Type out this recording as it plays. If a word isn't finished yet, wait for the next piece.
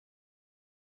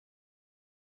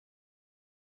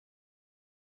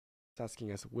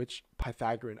asking us which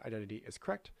Pythagorean identity is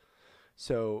correct.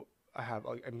 So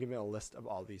I'm giving a list of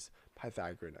all these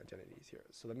Pythagorean identities here.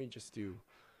 So let me just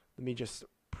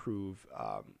prove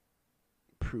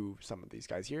some of these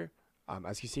guys here.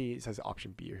 As you see, it says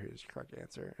option B here is the correct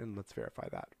answer, and let's verify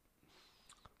that.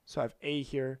 So I have A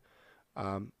here,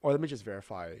 or let me just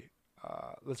verify.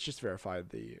 Let's just verify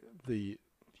the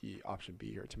option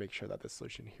B here to make sure that the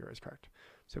solution here is correct.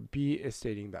 So B is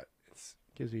stating that it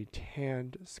gives me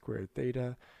tan squared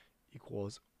theta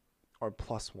equals, or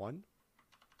plus 1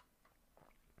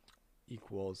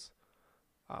 equals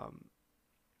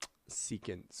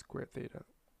secant squared theta.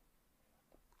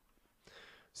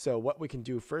 So what we can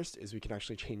do first is we can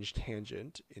actually change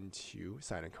tangent into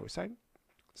sine and cosine.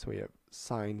 So we have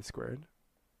sine squared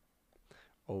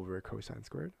over cosine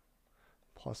squared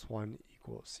plus 1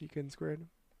 equals secant squared.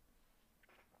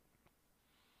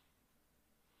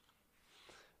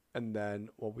 And then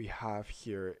what we have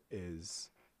here is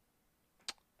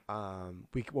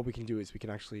what we can do is we can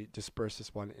actually disperse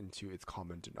this one into its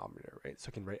common denominator, right? So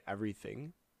I can write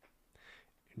everything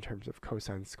in terms of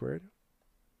cosine squared.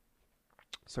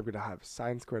 So I'm going to have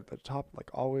sine squared at the top, like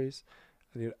always,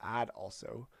 and you add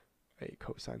also a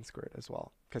cosine squared as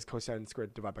well, because cosine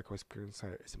squared divided by cosine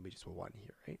squared is simply just 1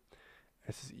 here, right?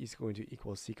 This is going to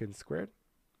equal secant squared.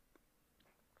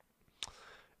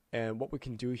 And what we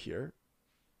can do here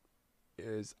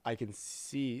is I can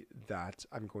see that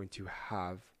I'm going to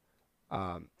have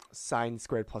sine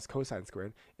squared plus cosine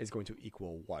squared is going to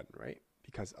equal 1, right?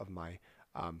 Because of my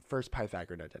first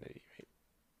Pythagorean identity, right?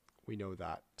 We know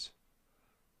that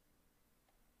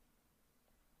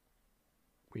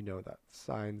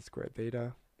sine squared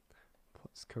theta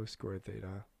plus cos squared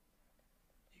theta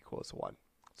equals 1.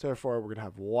 So therefore, we're going to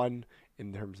have 1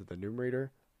 in terms of the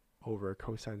numerator over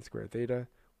cosine squared theta,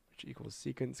 which equals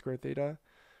secant squared theta.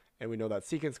 And we know that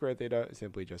secant squared theta is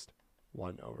simply just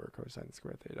 1 over cosine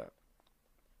squared theta.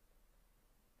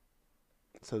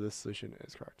 So this solution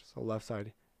is correct. So left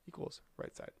side equals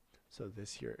right side. So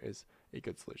this here is a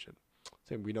good solution.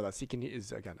 So we know that secant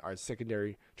is, again, our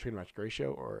secondary trigonometric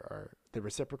ratio, or the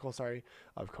reciprocal, sorry,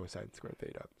 of cosine squared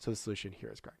theta. So the solution here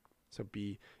is correct. So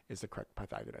B is the correct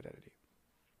Pythagorean identity.